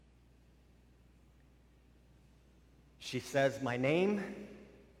She says, "My name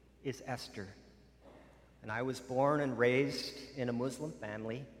is Esther, and I was born and raised in a Muslim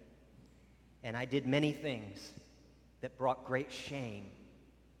family, and I did many things that brought great shame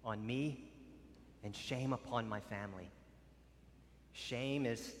on me and shame upon my family." Shame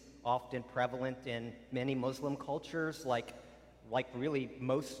is often prevalent in many Muslim cultures, like really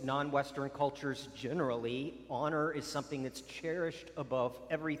most non-Western cultures generally. Honor is something that's cherished above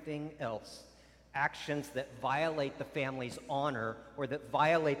everything else. Actions that violate the family's honor or that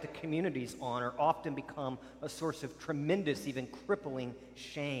violate the community's honor often become a source of tremendous, even crippling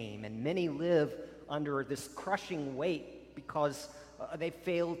shame. And many live under this crushing weight because they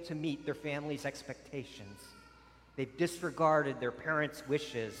failed to meet their family's expectations. They've disregarded their parents'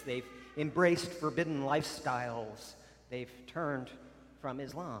 wishes. They've embraced forbidden lifestyles. They've turned from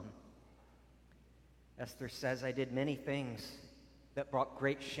Islam. Esther says, "I did many things that brought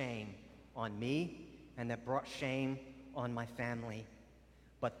great shame on me and that brought shame on my family.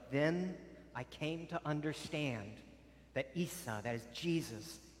 But then I came to understand that Isa, that is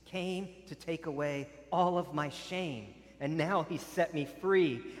Jesus, came to take away all of my shame. And now he set me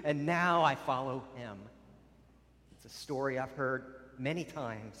free, and now I follow him." It's a story I've heard many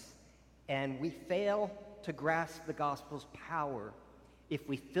times, and we fail to grasp the gospel's power if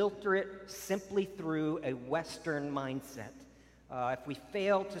we filter it simply through a Western mindset. If we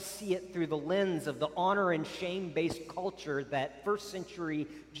fail to see it through the lens of the honor and shame-based culture that first century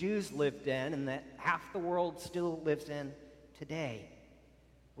Jews lived in and that half the world still lives in today.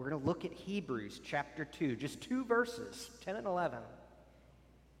 We're going to look at Hebrews chapter 2, just 2 verses, 10 and 11,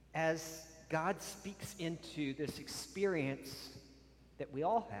 as God speaks into this experience that we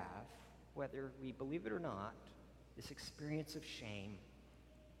all have, whether we believe it or not, this experience of shame.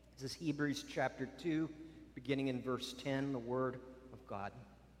 This is Hebrews chapter 2, beginning in verse 10, the Word of God.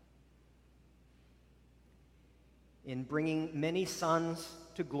 "In bringing many sons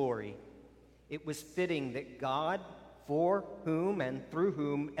to glory, it was fitting that God, for whom and through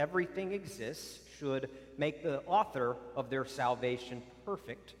whom everything exists, should make the author of their salvation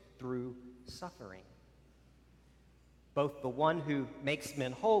perfect through suffering. Both the one who makes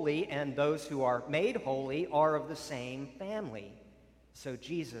men holy and those who are made holy are of the same family. So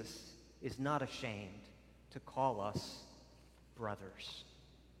Jesus is not ashamed to call us brothers."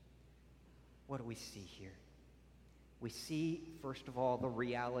 What do we see here? We see, first of all, the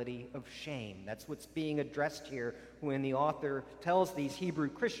reality of shame. That's what's being addressed here when the author tells these Hebrew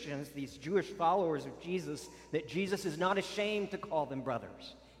Christians, these Jewish followers of Jesus, that Jesus is not ashamed to call them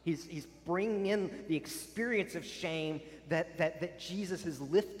brothers. He's bringing in the experience of shame that Jesus is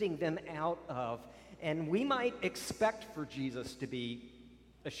lifting them out of. And we might expect for Jesus to be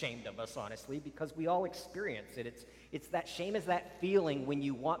ashamed of us, honestly, because we all experience it. It's that shame is that feeling when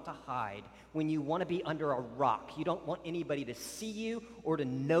you want to hide, when you want to be under a rock. You don't want anybody to see you or to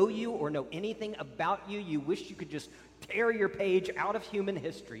know you or know anything about you. You wish you could just tear your page out of human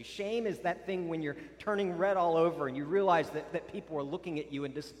history. Shame is that thing when you're turning red all over and you realize that people are looking at you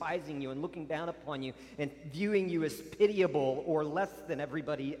and despising you and looking down upon you and viewing you as pitiable or less than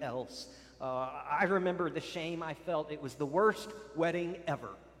everybody else. I remember the shame I felt. It was the worst wedding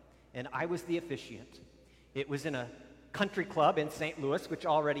ever, and I was the officiant. It was in a country club in St. Louis, which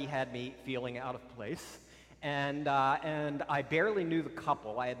already had me feeling out of place, and I barely knew the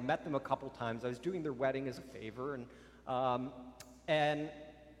couple. I had met them a couple times. I was doing their wedding as a favor, and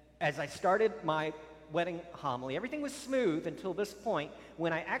as I started my wedding homily, everything was smooth until this point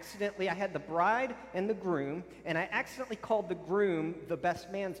when I had the bride and the groom, and I accidentally called the groom the best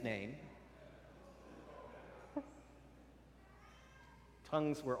man's name.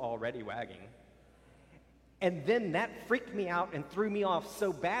 Tongues were already wagging. And then that freaked me out and threw me off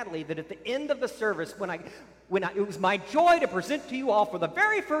so badly that at the end of the service, when it was my joy to present to you all for the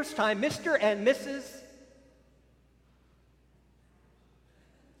very first time, Mr. and Mrs.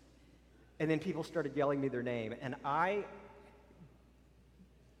 And then people started yelling me their name, and I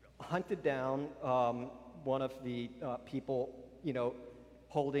hunted down one of the people,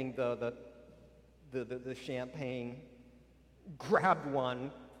 holding the champagne, grabbed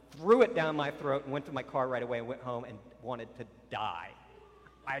one, threw it down my throat, and went to my car right away and went home and wanted to die.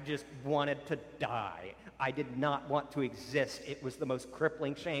 I just wanted to die. I did not want to exist. It was the most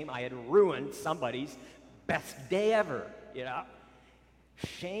crippling shame. I had ruined somebody's best day ever,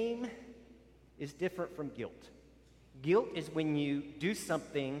 Shame is different from guilt. Guilt is when you do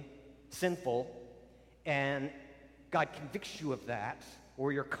something sinful and God convicts you of that,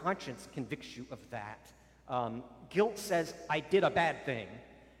 or your conscience convicts you of that. Guilt says, I did a bad thing.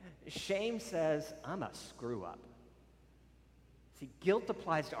 Shame says, I'm a screw-up. See, guilt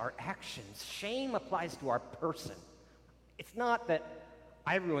applies to our actions. Shame applies to our person. It's not that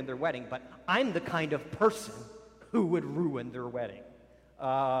I ruined their wedding, but I'm the kind of person who would ruin their wedding.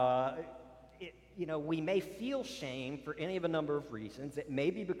 We may feel shame for any of a number of reasons. It may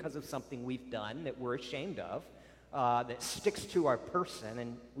be because of something we've done that we're ashamed of, that sticks to our person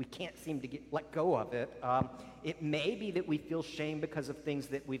and we can't seem to let go of it. It may be that we feel shame because of things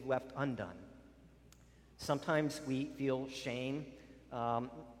that we've left undone. Sometimes we feel shame,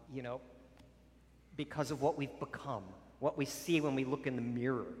 because of what we've become, what we see when we look in the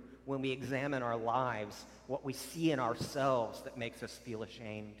mirror, when we examine our lives, what we see in ourselves that makes us feel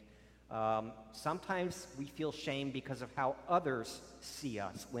ashamed. Sometimes we feel shame because of how others see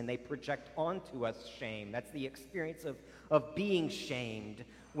us when they project onto us shame. That's the experience of being shamed,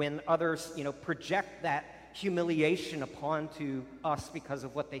 when others, project that humiliation upon to us because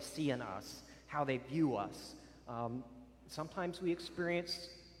of what they see in us, how they view us. Sometimes we experience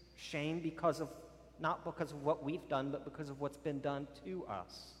shame not because of what we've done, but because of what's been done to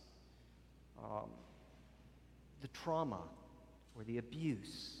us. The trauma or the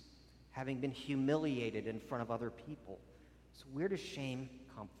abuse, having been humiliated in front of other people. So where does shame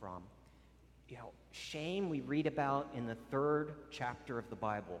come from? Shame we read about in the 3rd chapter of the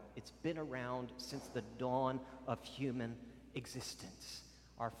Bible. It's been around since the dawn of human existence.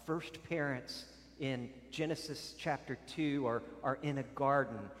 Our first parents in Genesis chapter 2 are in a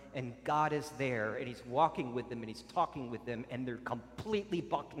garden, and God is there, and he's walking with them, and he's talking with them, and they're completely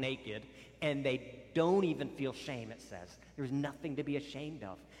buck naked, and they don't even feel shame, it says. There's nothing to be ashamed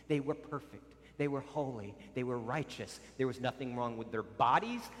of. They were perfect. They were holy. They were righteous. There was nothing wrong with their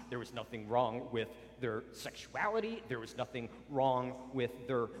bodies. There was nothing wrong with their sexuality. There was nothing wrong with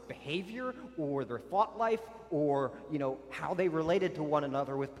their behavior or their thought life or, how they related to one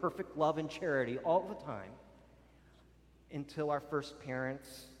another with perfect love and charity all the time, until our first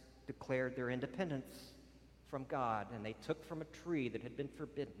parents declared their independence from God, and they took from a tree that had been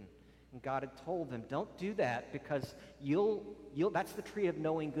forbidden. And God had told them, don't do that, because that's the tree of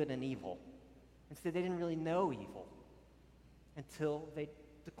knowing good and evil. Instead, they didn't really know evil until they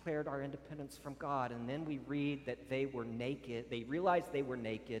declared our independence from God. And then we read that they were naked. They realized they were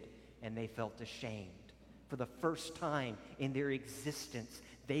naked, and they felt ashamed. For the first time in their existence,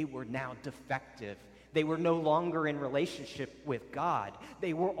 they were now defective. They were no longer in relationship with God.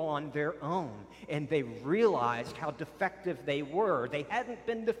 They were on their own, and they realized how defective they were. They hadn't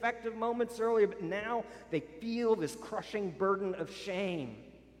been defective moments earlier, but now they feel this crushing burden of shame.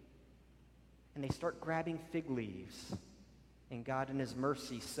 And they start grabbing fig leaves, and God in his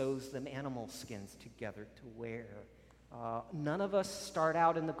mercy sews them animal skins together to wear. None of us start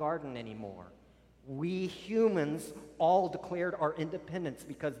out in the garden anymore. We humans all declared our independence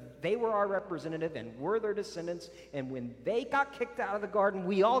because they were our representative and we're their descendants. And when they got kicked out of the garden,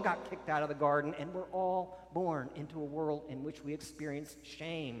 we all got kicked out of the garden, and we're all born into a world in which we experience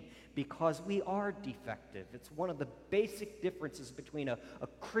shame because we are defective. It's one of the basic differences between a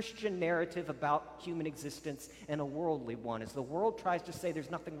Christian narrative about human existence and a worldly one, is the world tries to say there's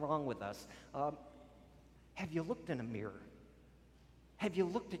nothing wrong with us. Have you looked in a mirror? Have you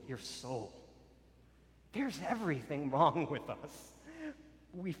looked at your soul? There's everything wrong with us.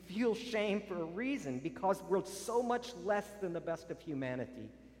 We feel shame for a reason, because we're so much less than the best of humanity,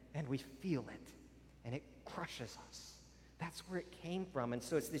 and we feel it, and it crushes us. That's where it came from. And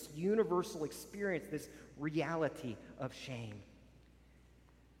so it's this universal experience, this reality of shame.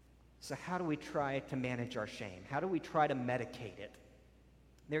 So how do we try to manage our shame? How do we try to medicate it?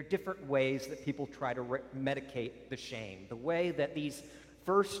 There are different ways that people try to medicate the shame. The way that these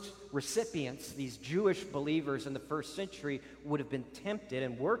first recipients, these Jewish believers in the first century, would have been tempted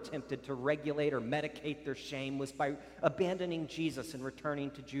and were tempted to regulate or medicate their shame was by abandoning Jesus and returning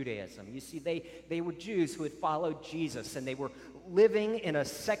to Judaism. You see, they were Jews who had followed Jesus, and they were living in a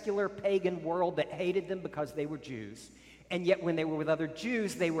secular pagan world that hated them because they were Jews. And yet when they were with other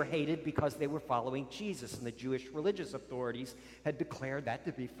Jews, they were hated because they were following Jesus, and the Jewish religious authorities had declared that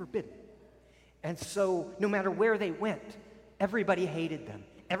to be forbidden. And so no matter where they went, everybody hated them.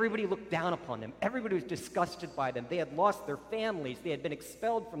 Everybody looked down upon them. Everybody was disgusted by them. They had lost their families. They had been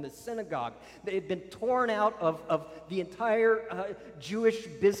expelled from the synagogue. They had been torn out of the entire Jewish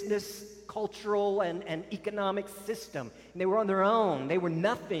business, cultural, and economic system. And they were on their own. They were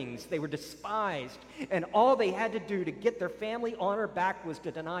nothings. They were despised. And all they had to do to get their family honor back was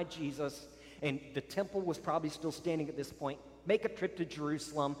to deny Jesus. And the temple was probably still standing at this point, make a trip to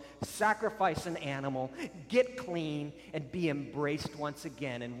Jerusalem, sacrifice an animal, get clean, and be embraced once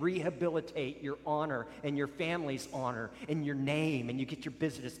again, and rehabilitate your honor and your family's honor and your name, and you get your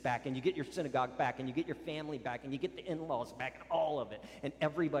business back, and you get your synagogue back, and you get your family back, and you get the in-laws back, and all of it, and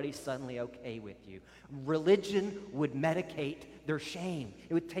everybody's suddenly okay with you. Religion would medicate their shame.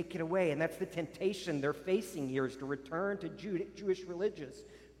 It would take it away, and that's the temptation they're facing here, is to return to Jewish religious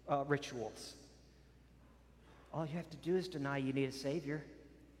rituals. All you have to do is deny you need a Savior.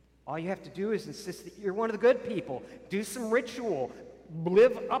 All you have to do is insist that you're one of the good people. Do some ritual.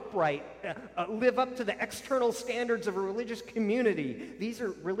 Live upright. Live up to the external standards of a religious community. These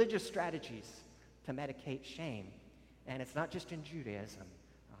are religious strategies to medicate shame. And it's not just in Judaism.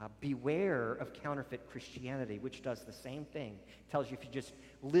 Beware of counterfeit Christianity, which does the same thing. It tells you if you just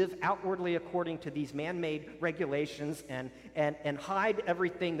live outwardly according to these man-made regulations and hide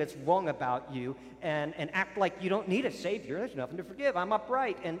everything that's wrong about you and act like you don't need a Savior, there's nothing to forgive, I'm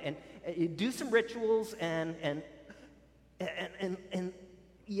upright, and you do some rituals and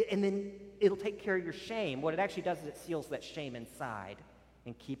then it'll take care of your shame. What it actually does is it seals that shame inside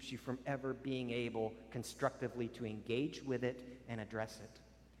and keeps you from ever being able constructively to engage with it and address it.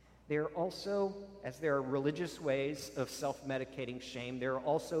 There are also, as there are religious ways of self-medicating shame, there are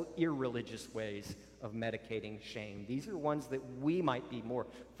also irreligious ways of medicating shame. These are ones that we might be more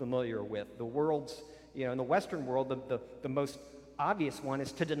familiar with. The world's, in the Western world, the most obvious one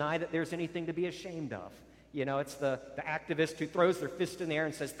is to deny that there's anything to be ashamed of. It's the activist who throws their fist in the air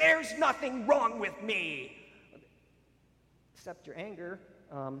and says, "There's nothing wrong with me!" Except your anger.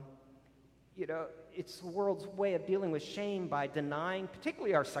 It's the world's way of dealing with shame by denying,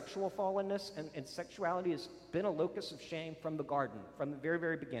 particularly our sexual fallenness, and sexuality has been a locus of shame from the garden, from the very,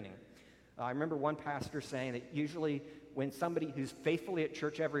 very beginning. I remember one pastor saying that usually when somebody who's faithfully at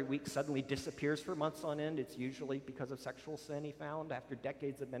church every week suddenly disappears for months on end, it's usually because of sexual sin, he found, after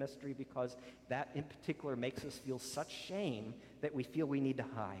decades of ministry, because that in particular makes us feel such shame that we feel we need to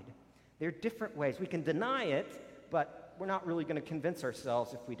hide. There are different ways. We can deny it, but we're not really going to convince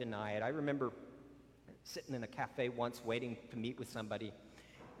ourselves if we deny it. I remember sitting in a cafe once waiting to meet with somebody,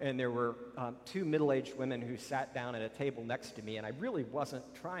 and there were two middle-aged women who sat down at a table next to me, and I really wasn't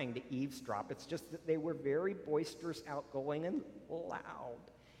trying to eavesdrop. It's just that they were very boisterous, outgoing, and loud.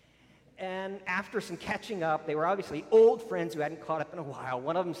 And after some catching up, they were obviously old friends who hadn't caught up in a while.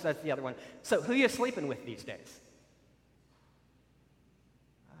 One of them says to the other one, "So who are you sleeping with these days?"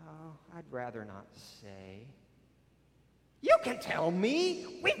 "Oh, I'd rather not say." "You can tell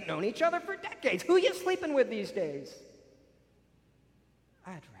me. We've known each other for decades. Who are you sleeping with these days?"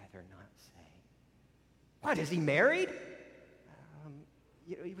 "I'd rather not say." "What, is he married?"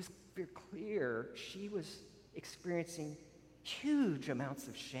 It was very clear she was experiencing huge amounts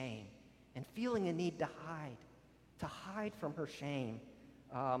of shame and feeling a need to hide from her shame.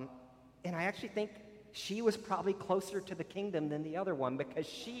 And I actually think she was probably closer to the kingdom than the other one, because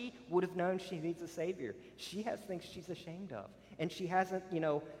she would have known she needs a Savior. She has things she's ashamed of, and she hasn't,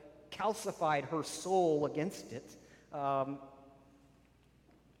 calcified her soul against it. Our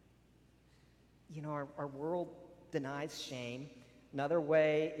world denies shame. Another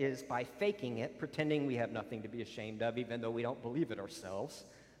way is by faking it, pretending we have nothing to be ashamed of, even though we don't believe it ourselves.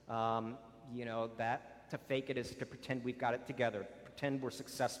 That to fake it is to pretend we've got it together, pretend we're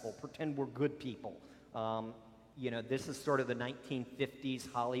successful, pretend we're good people. This is sort of the 1950s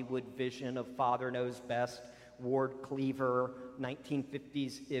Hollywood vision of father knows best, Ward Cleaver,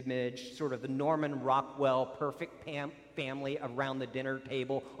 1950s image, sort of the Norman Rockwell perfect family around the dinner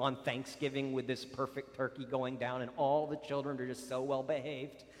table on Thanksgiving with this perfect turkey going down, and all the children are just so well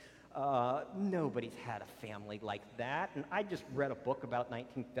behaved. Nobody's had a family like that. And I just read a book about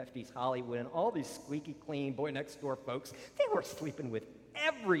 1950s Hollywood, and all these squeaky clean boy next door folks, they were sleeping with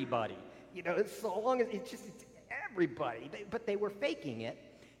everybody. So long as it's everybody, but they were faking it.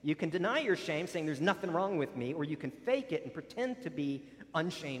 You can deny your shame, saying there's nothing wrong with me, or you can fake it and pretend to be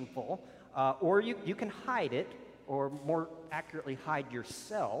unshameful, or you can hide it, or more accurately, hide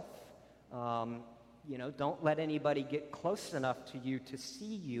yourself. Don't let anybody get close enough to you to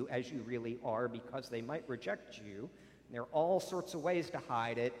see you as you really are, because they might reject you. And there are all sorts of ways to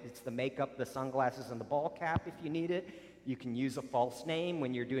hide it. It's the makeup, the sunglasses, and the ball cap if you need it. You can use a false name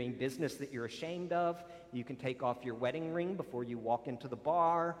when you're doing business that you're ashamed of. You can take off your wedding ring before you walk into the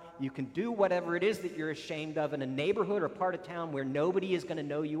bar. You can do whatever it is that you're ashamed of in a neighborhood or part of town where nobody is going to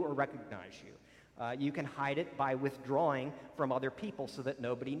know you or recognize you. You can hide it by withdrawing from other people so that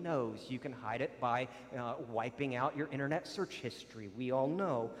nobody knows. You can hide it by wiping out your internet search history. We all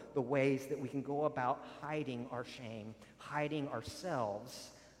know the ways that we can go about hiding our shame, hiding ourselves.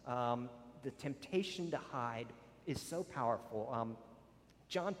 The temptation to hide is so powerful.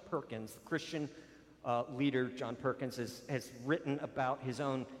 John Perkins, the Christian leader, John Perkins, has written about his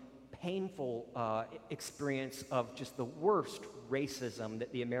own painful experience of just the worst racism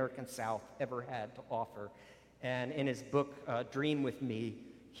that the American South ever had to offer. And in his book, Dream With Me,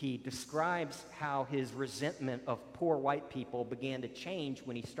 he describes how his resentment of poor white people began to change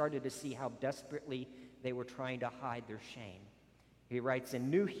when he started to see how desperately they were trying to hide their shame. He writes, in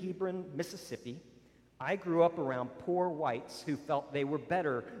New Hebron, Mississippi, I grew up around poor whites who felt they were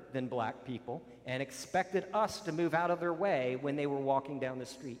better than black people and expected us to move out of their way when they were walking down the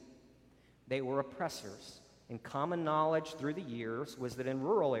street. They were oppressors, and common knowledge through the years was that in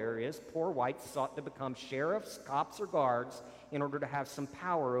rural areas, poor whites sought to become sheriffs, cops, or guards in order to have some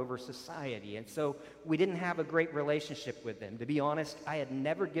power over society. And so we didn't have a great relationship with them. To be honest, I had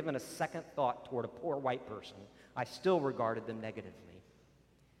never given a second thought toward a poor white person. I still regarded them negatively.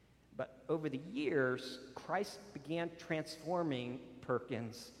 But over the years, Christ began transforming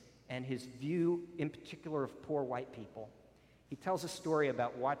Perkins and his view in particular of poor white people. He tells a story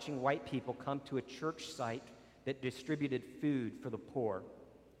about watching white people come to a church site that distributed food for the poor.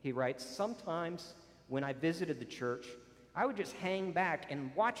 He writes, sometimes when I visited the church, I would just hang back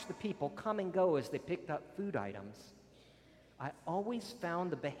and watch the people come and go as they picked up food items. I always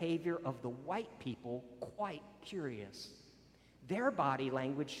found the behavior of the white people quite curious. Their body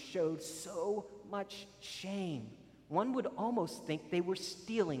language showed so much shame. One would almost think they were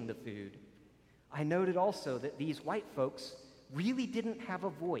stealing the food. I noted also that these white folks really didn't have a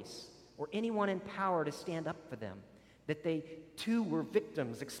voice or anyone in power to stand up for them, that they too were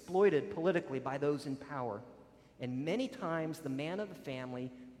victims exploited politically by those in power. And many times the man of the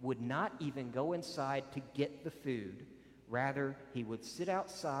family would not even go inside to get the food. Rather, he would sit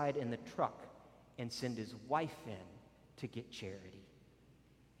outside in the truck and send his wife in to get charity.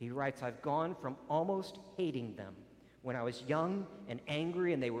 He writes, I've gone from almost hating them when I was young and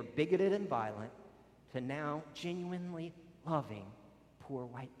angry and they were bigoted and violent to now genuinely loving poor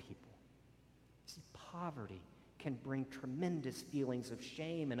white people. See, poverty can bring tremendous feelings of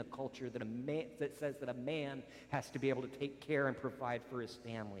shame in a culture that says that a man has to be able to take care and provide for his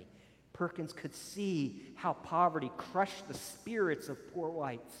family. Perkins could see how poverty crushed the spirits of poor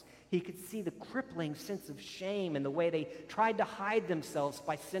whites. He could see the crippling sense of shame in the way they tried to hide themselves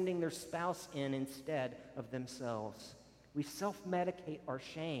by sending their spouse in instead of themselves. We self-medicate our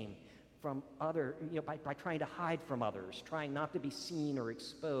shame from by trying to hide from others, trying not to be seen or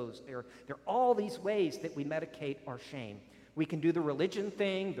exposed. There are all these ways that we medicate our shame. We can do the religion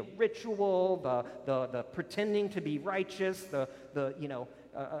thing, the ritual, the pretending to be righteous,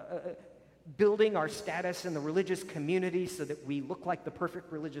 building our status in the religious community so that we look like the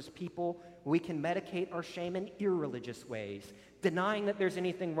perfect religious people. We can medicate our shame in irreligious ways, denying that there's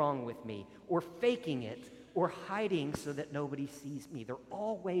anything wrong with me, or faking it, or hiding so that nobody sees me. They're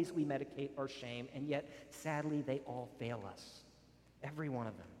all ways we medicate our shame, and yet, sadly, they all fail us. Every one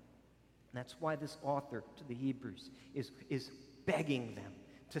of them. And that's why this author to the Hebrews is begging them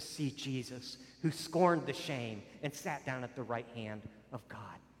to see Jesus, who scorned the shame and sat down at the right hand of God.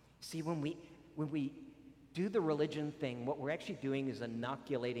 See, when we do the religion thing, what we're actually doing is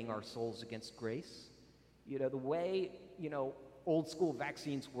inoculating our souls against grace. The way, old school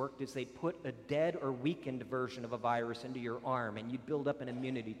vaccines worked is they'd put a dead or weakened version of a virus into your arm, and you'd build up an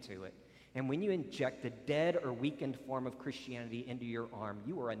immunity to it. And when you inject a dead or weakened form of Christianity into your arm,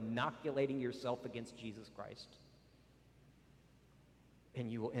 you are inoculating yourself against Jesus Christ.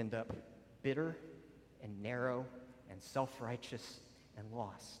 And you will end up bitter and narrow and self-righteous and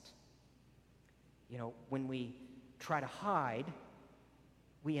lost. When we try to hide,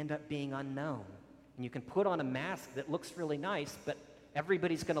 we end up being unknown. And you can put on a mask that looks really nice, but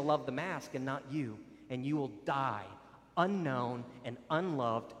everybody's going to love the mask and not you. And you will die unknown and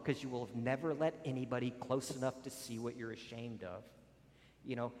unloved because you will have never let anybody close enough to see what you're ashamed of.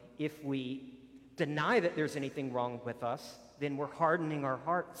 If we deny that there's anything wrong with us, then we're hardening our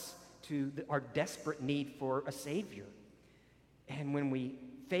hearts to our desperate need for a Savior. And when we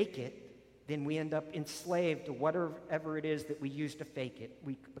fake it, then we end up enslaved to whatever it is that we use to fake it.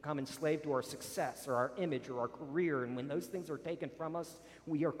 We become enslaved to our success or our image or our career, and when those things are taken from us,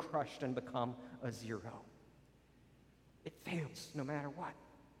 we are crushed and become a zero. It fails no matter what.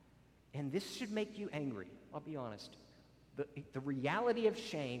 And this should make you angry, I'll be honest. The reality of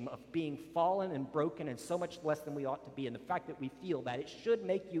shame, of being fallen and broken and so much less than we ought to be, and the fact that we feel that, it should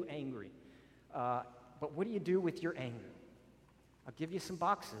make you angry. But what do you do with your anger? I'll give you some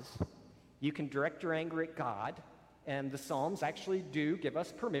boxes. You can direct your anger at God, And the Psalms actually do give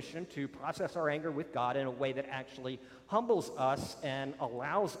us permission to process our anger with God in a way that actually humbles us and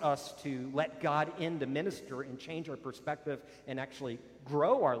allows us to let God in to minister and change our perspective and actually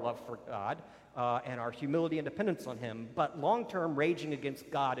grow our love for God and our humility and dependence on Him. But long-term raging against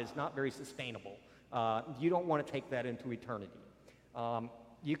God is not very sustainable. You don't want to take that into eternity.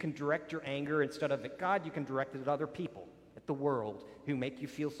 You can direct your anger instead of at God, you can direct it at other people, at the world, who make you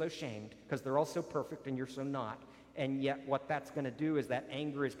feel so shamed because they're all so perfect and you're so not. And yet what that's going to do is that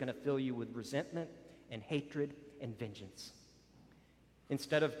anger is going to fill you with resentment and hatred and vengeance.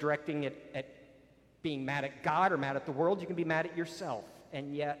 Instead of directing it at being mad at God or mad at the world, you can be mad at yourself.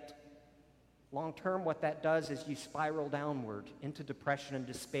 And yet, long term, what that does is you spiral downward into depression and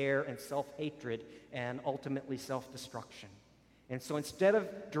despair and self-hatred and ultimately self-destruction. And so instead of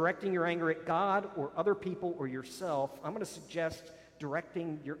directing your anger at God or other people or yourself, I'm going to suggest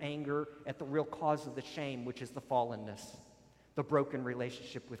directing your anger at the real cause of the shame, which is the fallenness, the broken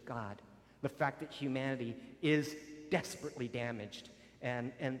relationship with God, the fact that humanity is desperately damaged,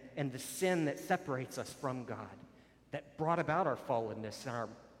 and the sin that separates us from God, that brought about our fallenness and our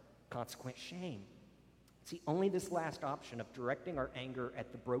consequent shame. See, only this last option of directing our anger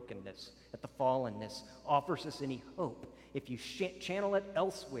at the brokenness, at the fallenness, offers us any hope. If you channel it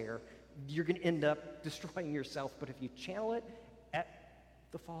elsewhere, you're going to end up destroying yourself. But if you channel it at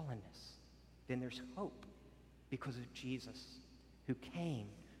the fallenness, then there's hope because of Jesus, who came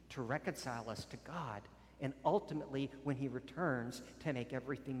to reconcile us to God, and ultimately, when He returns, to make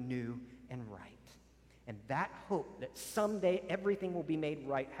everything new and right. And that hope that someday everything will be made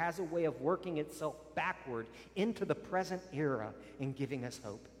right has a way of working itself backward into the present era and giving us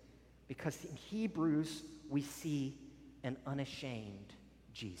hope. Because in Hebrews, we see an unashamed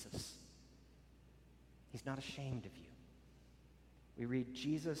Jesus. He's not ashamed of you. We read,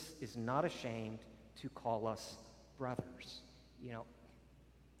 Jesus is not ashamed to call us brothers. You know,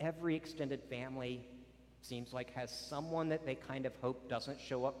 every extended family seems like has someone that they kind of hope doesn't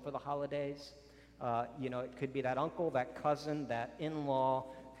show up for the holidays. It could be that uncle, that cousin, that in-law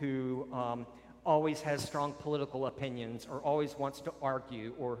who always has strong political opinions or always wants to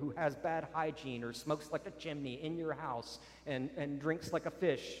argue, or who has bad hygiene or smokes like a chimney in your house and drinks like a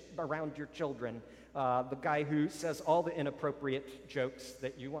fish around your children. The guy who says all the inappropriate jokes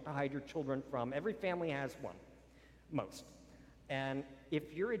that you want to hide your children from. Every family has one, most. And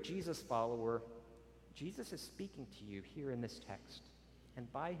if you're a Jesus follower, Jesus is speaking to you here in this text.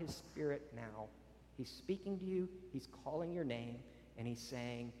 And by His Spirit now, He's speaking to you, He's calling your name, and He's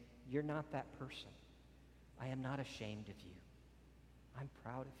saying, you're not that person. I am not ashamed of you. I'm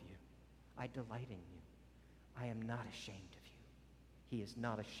proud of you. I delight in you. I am not ashamed of you. He is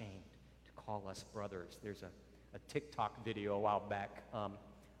not ashamed to call us brothers. There's a TikTok video a while back.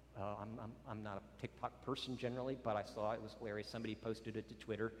 I'm not a TikTok person generally, but I saw it was hilarious. Somebody posted it to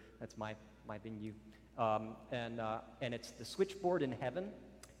Twitter. That's my venue. And it's the switchboard in heaven.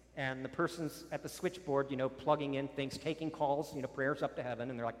 And the person's at the switchboard, plugging in things, taking calls, prayers up to heaven.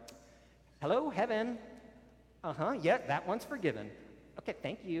 And they're like, hello, heaven. Yeah, that one's forgiven. Okay,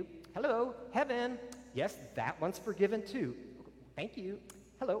 thank you. Hello, heaven. Yes, that one's forgiven too. Thank you.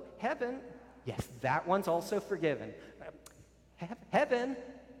 Hello, heaven. Yes, that one's also forgiven. Heaven.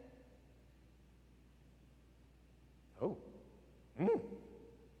 Oh.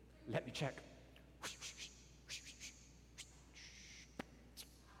 Let me check.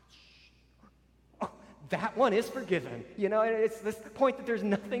 That one is forgiven. It's this point that there's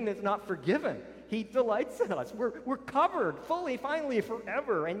nothing that's not forgiven. He delights in us. We're covered fully, finally,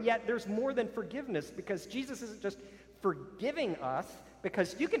 forever. And yet there's more than forgiveness, because Jesus isn't just forgiving us,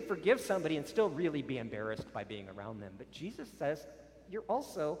 because you can forgive somebody and still really be embarrassed by being around them. But Jesus says,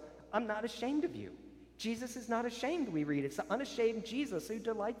 I'm not ashamed of you. Jesus is not ashamed, we read. It's the unashamed Jesus who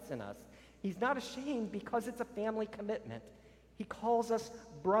delights in us. He's not ashamed because it's a family commitment. He calls us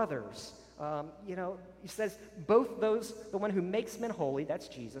brothers. He says both those, the one who makes men holy, that's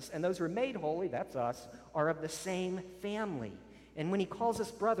Jesus, and those who are made holy, that's us, are of the same family. And when he calls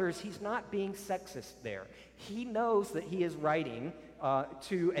us brothers, he's not being sexist there. He knows that he is writing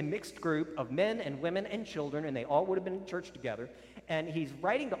to a mixed group of men and women and children, and they all would have been in church together, and he's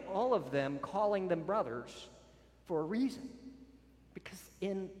writing to all of them, calling them brothers for a reason. Because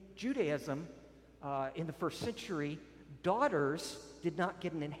in Judaism, in the first century, daughters did not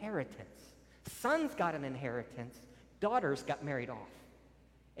get an inheritance. Sons got an inheritance. Daughters got married off.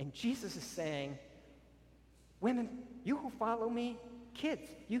 And Jesus is saying, women, you who follow me, kids,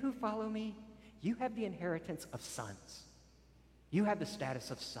 you who follow me, you have the inheritance of sons. You have the status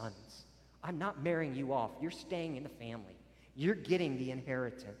of sons. I'm not marrying you off. You're staying in the family. You're getting the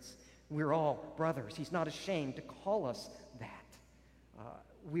inheritance. We're all brothers. He's not ashamed to call us that.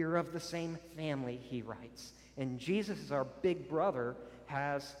 We're of the same family, he writes. And Jesus, as our big brother,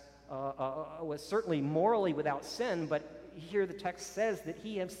 was certainly morally without sin, but here the text says that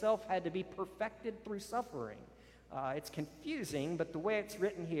he himself had to be perfected through suffering. It's confusing, but the way it's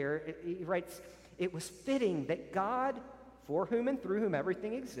written here, he writes, it was fitting that God, for whom and through whom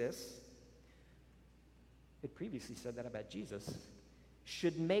everything exists, it previously said that about Jesus,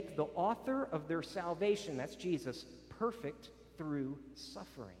 should make the author of their salvation, that's Jesus, perfect through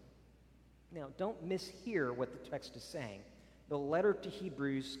suffering. Now, don't mishear what the text is saying. The letter to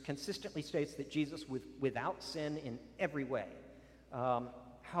Hebrews consistently states that Jesus was without sin in every way.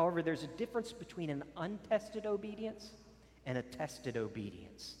 However, there's a difference between an untested obedience and a tested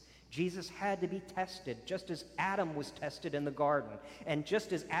obedience. Jesus had to be tested, just as Adam was tested in the garden. And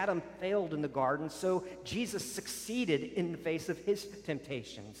just as Adam failed in the garden, so Jesus succeeded in the face of his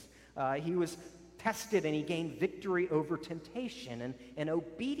temptations. He was tested and he gained victory over temptation. And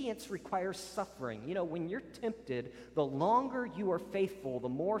obedience requires suffering. You know, when you're tempted, the longer you are faithful, the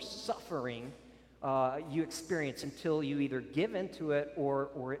more suffering you experience until you either give into it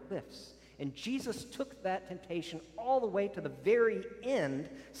or it lifts. And Jesus took that temptation all the way to the very end,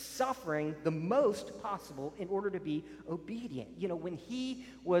 suffering the most possible in order to be obedient. You know, when he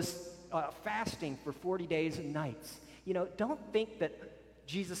was fasting for 40 days and nights, you know, don't think that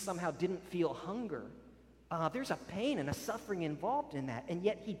Jesus somehow didn't feel hunger. There's a pain and a suffering involved in that, and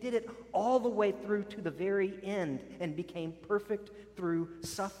yet he did it all the way through to the very end and became perfect through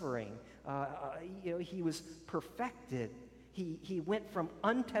suffering. You know, he was perfected. He went from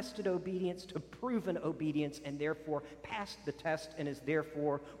untested obedience to proven obedience and therefore passed the test and is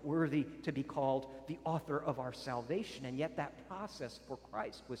therefore worthy to be called the author of our salvation. And yet that process for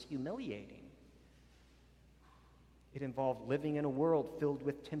Christ was humiliating. It involved living in a world filled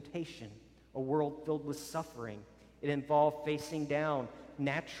with temptation, a world filled with suffering. It involved facing down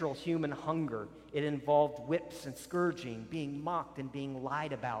natural human hunger. It involved whips and scourging, being mocked and being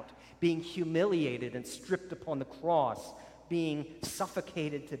lied about, being humiliated and stripped upon the cross, being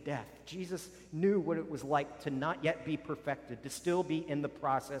suffocated to death. Jesus knew what it was like to not yet be perfected, to still be in the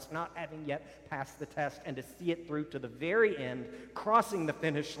process, not having yet passed the test, and to see it through to the very end, crossing the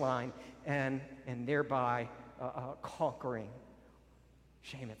finish line, and thereby conquering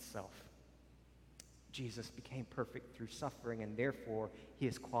shame itself. Jesus became perfect through suffering, and therefore he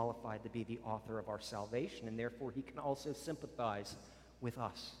is qualified to be the author of our salvation, and therefore he can also sympathize with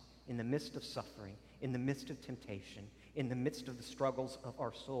us in the midst of suffering, in the midst of temptation, in the midst of the struggles of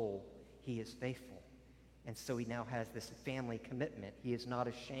our soul. He is faithful. And so he now has this family commitment. He is not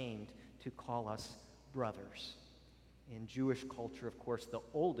ashamed to call us brothers. In Jewish culture, of course, the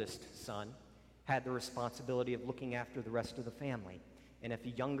oldest son had the responsibility of looking after the rest of the family. And if a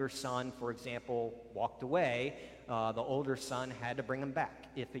younger son, for example, walked away, the older son had to bring him back.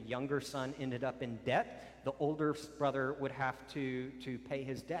 If a younger son ended up in debt, the older brother would have to pay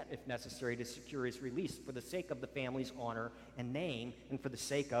his debt if necessary to secure his release for the sake of the family's honor and name and for the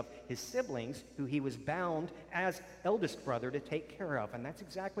sake of his siblings, who he was bound as eldest brother to take care of. And that's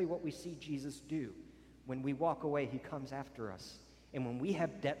exactly what we see Jesus do. When we walk away, he comes after us. And when we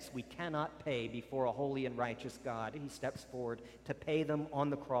have debts we cannot pay before a holy and righteous God, he steps forward to pay them on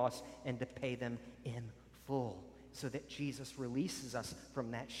the cross and to pay them in full, so that Jesus releases us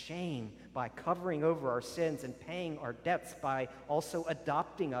from that shame by covering over our sins and paying our debts, by also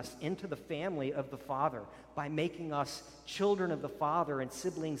adopting us into the family of the Father, by making us children of the Father and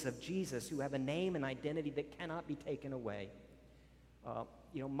siblings of Jesus who have a name and identity that cannot be taken away.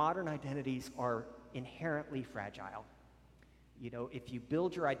 Modern identities are inherently fragile. You know, if you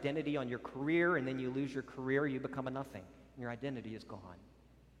build your identity on your career and then you lose your career, you become a nothing. Your identity is gone.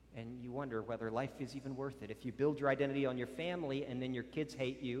 And you wonder whether life is even worth it. If you build your identity on your family and then your kids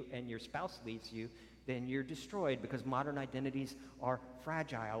hate you and your spouse leaves you, then you're destroyed, because modern identities are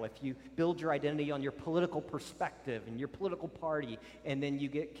fragile. If you build your identity on your political perspective and your political party, and then you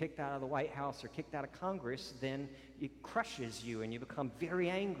get kicked out of the White House or kicked out of Congress, then it crushes you and you become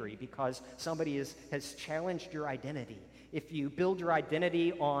very angry because somebody has challenged your identity. If you build your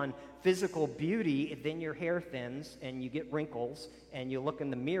identity on physical beauty, then your hair thins and you get wrinkles and you look in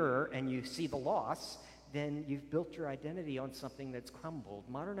the mirror and you see the loss, then you've built your identity on something that's crumbled.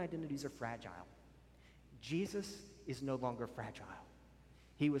 Modern identities are fragile. Jesus is no longer fragile.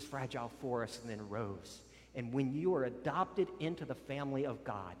 He was fragile for us and then rose. And when you are adopted into the family of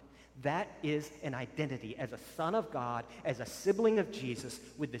God, That is an identity as a son of God, as a sibling of Jesus,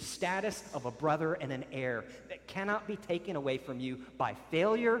 with the status of a brother and an heir that cannot be taken away from you by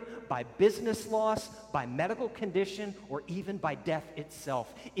failure, by business loss, by medical condition, or even by death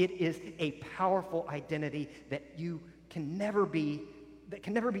itself. It is a powerful identity that can never be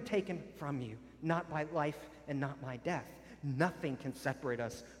taken from you, not by life and not by death. Nothing can separate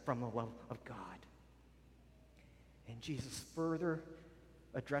us from the love of God. And Jesus further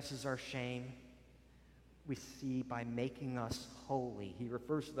addresses our shame, we see, by making us holy. He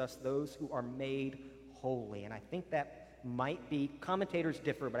refers to us, those who are made holy. And I think that might be, commentators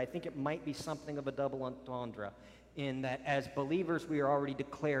differ, but I think it might be something of a double entendre in that as believers we are already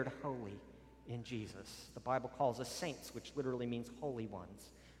declared holy in Jesus. The Bible calls us saints, which literally means holy ones,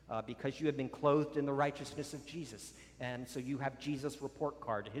 because you have been clothed in the righteousness of Jesus. And so you have Jesus' report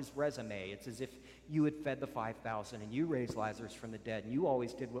card, his resume. It's as if you had fed the 5,000 and you raised Lazarus from the dead, and you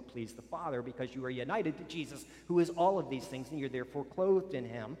always did what pleased the Father because you are united to Jesus, who is all of these things, and you're therefore clothed in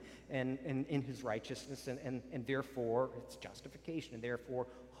him and in his righteousness, and therefore it's justification, and therefore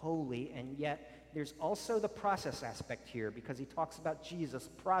holy. And yet there's also the process aspect here, because he talks about Jesus'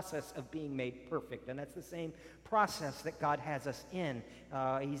 process of being made perfect, and that's the same process that God has us in.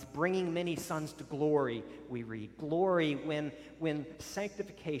 He's bringing many sons to glory, we read. Glory when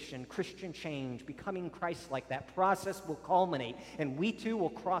sanctification, Christian change, becoming Christ-like, that process will culminate, and we too will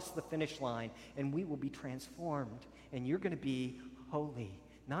cross the finish line, and we will be transformed, and you're going to be holy.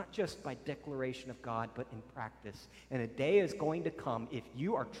 Not just by declaration of God, but in practice. And a day is going to come, if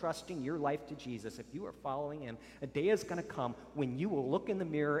you are trusting your life to Jesus, if you are following him, a day is going to come when you will look in the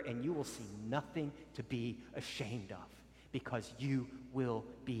mirror and you will see nothing to be ashamed of, because you will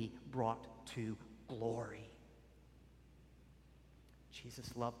be brought to glory.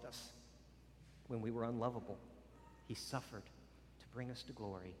 Jesus loved us when we were unlovable. He suffered to bring us to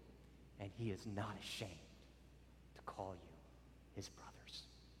glory, and he is not ashamed to call you his brothers.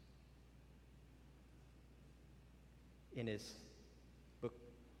 In his book,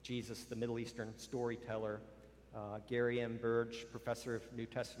 Jesus, the Middle Eastern Storyteller, Gary M. Burge, professor of New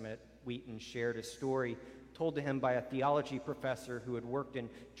Testament at Wheaton, shared a story told to him by a theology professor who had worked in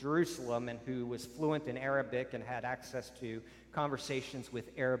Jerusalem and who was fluent in Arabic and had access to conversations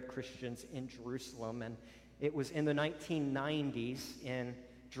with Arab Christians in Jerusalem. And it was in the 1990s in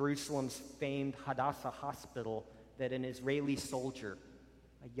Jerusalem's famed Hadassah Hospital that an Israeli soldier,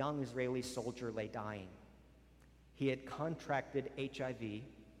 a young Israeli soldier, lay dying. He had contracted HIV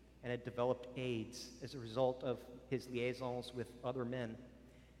and had developed AIDS as a result of his liaisons with other men.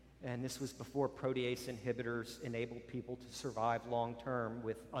 And this was before protease inhibitors enabled people to survive long-term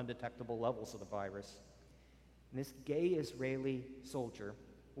with undetectable levels of the virus. And this gay Israeli soldier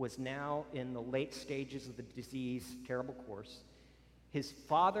was now in the late stages of the disease, terrible course. His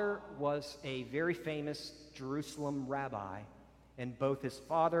father was a very famous Jerusalem rabbi, and both his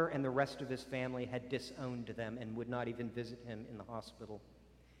father and the rest of his family had disowned them and would not even visit him in the hospital.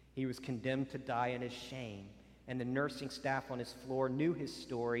 He was condemned to die in his shame, and the nursing staff on his floor knew his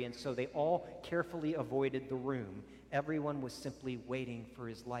story, and so they all carefully avoided the room. Everyone was simply waiting for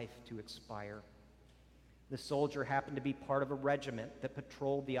his life to expire. The soldier happened to be part of a regiment that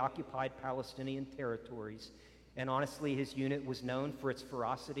patrolled the occupied Palestinian territories, and honestly, his unit was known for its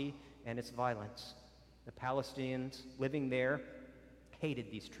ferocity and its violence. The Palestinians living there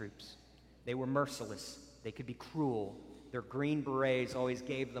hated these troops. They were merciless. They could be cruel. Their green berets always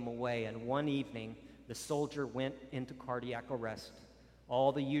gave them away, and one evening, the soldier went into cardiac arrest.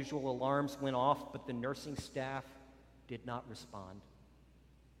 All the usual alarms went off, but the nursing staff did not respond.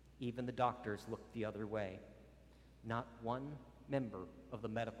 Even the doctors looked the other way. Not one member of the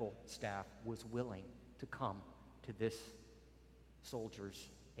medical staff was willing to come to this soldier's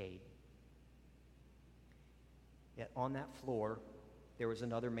aid. Yet on that floor, there was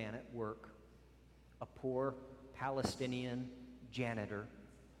another man at work, a poor Palestinian janitor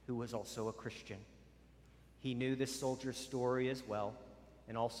who was also a Christian. He knew this soldier's story as well,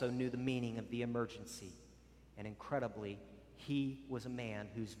 and also knew the meaning of the emergency. And incredibly, he was a man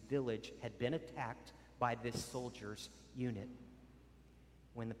whose village had been attacked by this soldier's unit.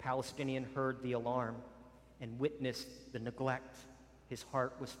 When the Palestinian heard the alarm and witnessed the neglect, his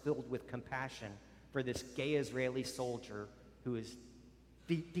heart was filled with compassion for this gay Israeli soldier who is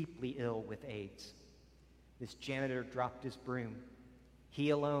deeply ill with AIDS. This janitor dropped his broom.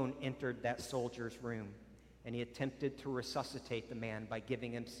 He alone entered that soldier's room, and he attempted to resuscitate the man by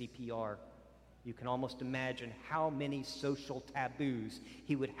giving him CPR. You can almost imagine how many social taboos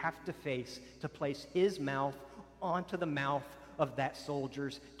he would have to face to place his mouth onto the mouth of that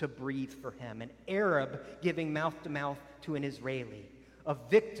soldier's to breathe for him. An Arab giving mouth to mouth to an Israeli. a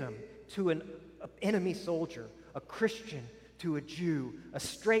victim to an enemy soldier, a Christian to a Jew, a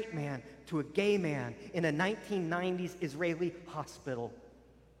straight man to a gay man in a 1990s Israeli hospital,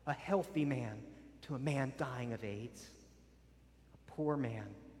 a healthy man to a man dying of AIDS, a poor man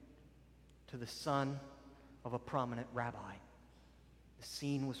to the son of a prominent rabbi. The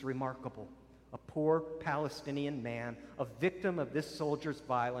scene was remarkable. A poor Palestinian man, a victim of this soldier's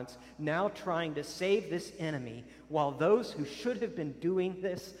violence, now trying to save this enemy, while those who should have been doing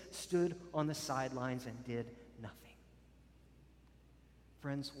this stood on the sidelines and did nothing.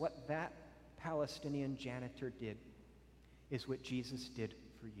 Friends, what that Palestinian janitor did is what Jesus did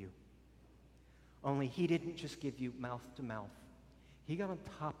for you. Only he didn't just give you mouth to mouth. He got on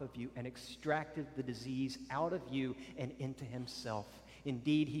top of you and extracted the disease out of you and into himself.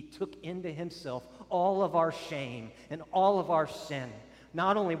 Indeed, he took into himself all of our shame and all of our sin.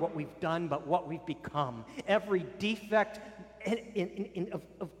 Not only what we've done, but what we've become. Every defect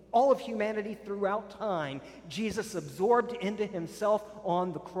of all of humanity throughout time, Jesus absorbed into himself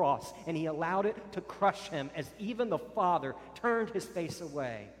on the cross, and he allowed it to crush him as even the Father turned his face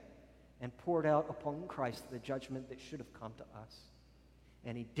away and poured out upon Christ the judgment that should have come to us.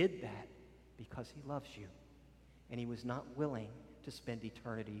 And he did that because he loves you, and he was not willing to spend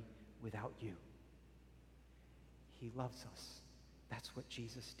eternity without you. He loves us. That's what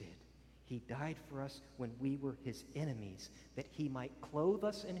Jesus did. He died for us when we were his enemies, that he might clothe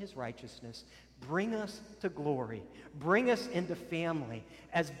us in his righteousness, bring us to glory, bring us into family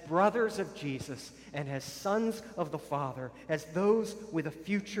as brothers of Jesus and as sons of the Father, as those with a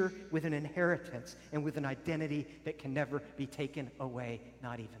future, with an inheritance, and with an identity that can never be taken away,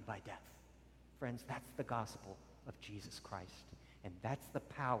 not even by death. Friends, that's the gospel of Jesus Christ. And that's the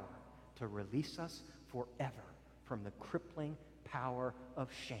power to release us forever from the crippling power of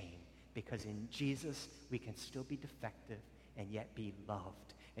shame. Because in Jesus, we can still be defective and yet be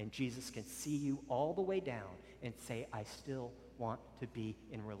loved. And Jesus can see you all the way down and say, I still want to be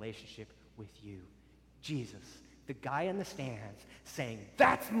in relationship with you. Jesus, the guy in the stands, saying,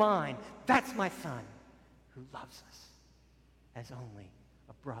 that's mine, that's my son, who loves us as only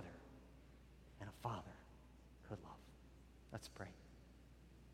a brother and a father could love. Let's pray.